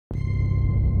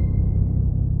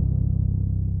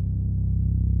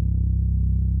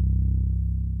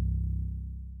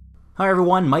Hi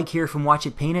everyone, Mike here from Watch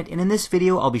It Paint It, and in this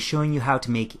video I'll be showing you how to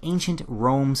make ancient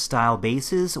Rome style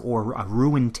bases or a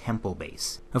ruined temple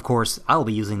base. Of course, I'll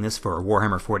be using this for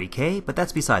Warhammer 40k, but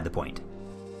that's beside the point.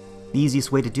 The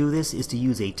easiest way to do this is to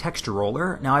use a texture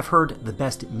roller. Now I've heard the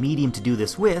best medium to do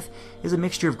this with is a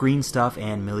mixture of green stuff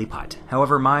and Milliput.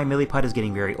 However, my Milliput is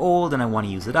getting very old and I want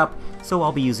to use it up, so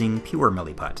I'll be using pure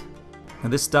Milliput. Now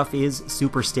this stuff is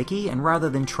super sticky, and rather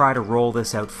than try to roll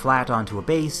this out flat onto a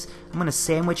base, I'm going to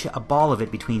sandwich a ball of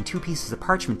it between two pieces of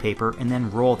parchment paper and then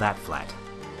roll that flat.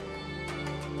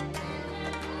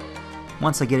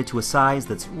 Once I get it to a size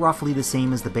that's roughly the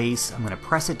same as the base, I'm going to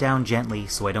press it down gently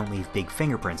so I don't leave big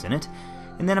fingerprints in it,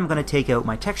 and then I'm going to take out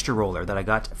my texture roller that I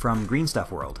got from Green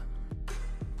Stuff World.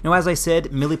 Now as I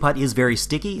said, Milliput is very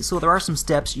sticky, so there are some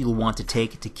steps you'll want to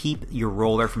take to keep your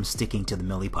roller from sticking to the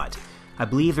Milliput. I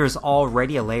believe there's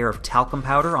already a layer of talcum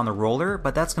powder on the roller,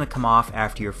 but that's going to come off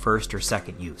after your first or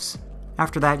second use.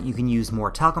 After that, you can use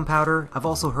more talcum powder. I've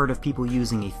also heard of people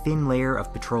using a thin layer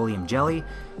of petroleum jelly,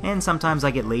 and sometimes I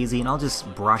get lazy and I'll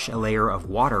just brush a layer of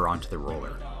water onto the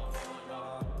roller.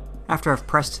 After I've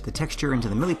pressed the texture into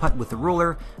the Milliput with the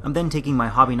roller, I'm then taking my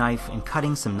hobby knife and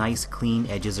cutting some nice clean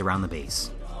edges around the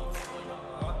base.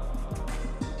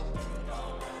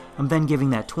 I'm then giving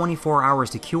that 24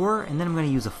 hours to cure, and then I'm going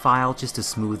to use a file just to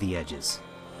smooth the edges.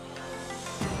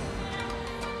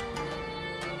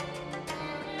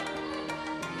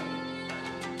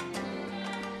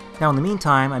 Now in the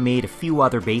meantime, I made a few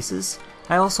other bases.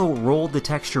 I also rolled the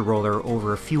texture roller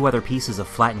over a few other pieces of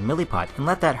flattened Milliput and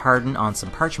let that harden on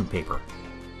some parchment paper.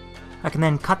 I can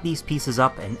then cut these pieces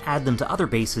up and add them to other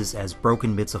bases as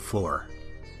broken bits of floor.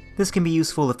 This can be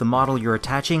useful if the model you're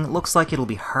attaching looks like it'll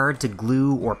be hard to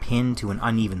glue or pin to an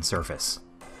uneven surface.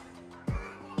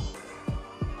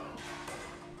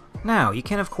 Now, you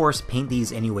can of course paint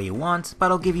these any way you want,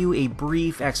 but I'll give you a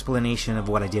brief explanation of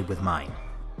what I did with mine.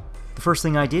 The first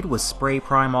thing I did was spray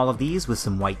prime all of these with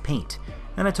some white paint.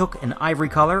 Then I took an ivory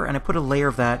color and I put a layer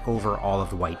of that over all of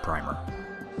the white primer.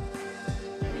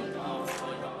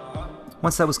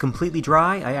 Once that was completely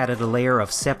dry, I added a layer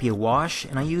of sepia wash,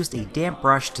 and I used a damp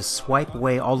brush to swipe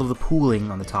away all of the pooling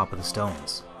on the top of the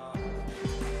stones.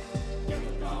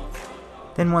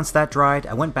 Then once that dried,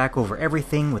 I went back over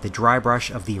everything with a dry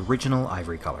brush of the original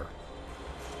ivory color.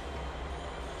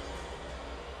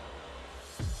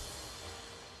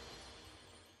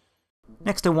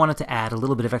 Next I wanted to add a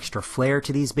little bit of extra flair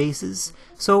to these bases,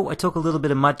 so I took a little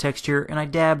bit of mud texture and I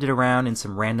dabbed it around in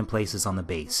some random places on the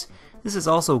base. This is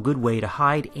also a good way to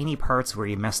hide any parts where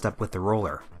you messed up with the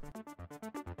roller.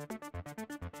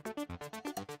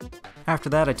 After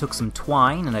that I took some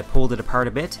twine and I pulled it apart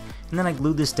a bit, and then I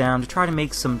glued this down to try to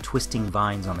make some twisting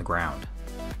vines on the ground.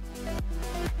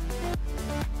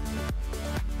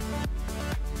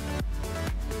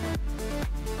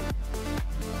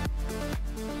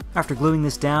 After gluing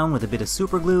this down with a bit of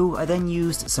super glue, I then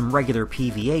used some regular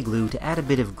PVA glue to add a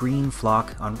bit of green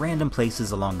flock on random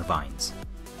places along the vines.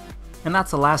 And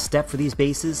that's the last step for these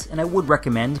bases, and I would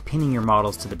recommend pinning your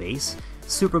models to the base.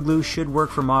 Super glue should work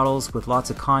for models with lots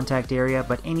of contact area,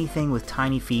 but anything with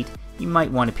tiny feet, you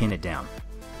might want to pin it down.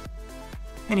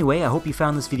 Anyway, I hope you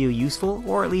found this video useful,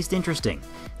 or at least interesting.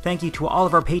 Thank you to all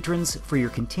of our patrons for your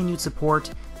continued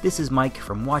support. This is Mike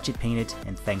from Watch It Paint It,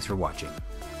 and thanks for watching.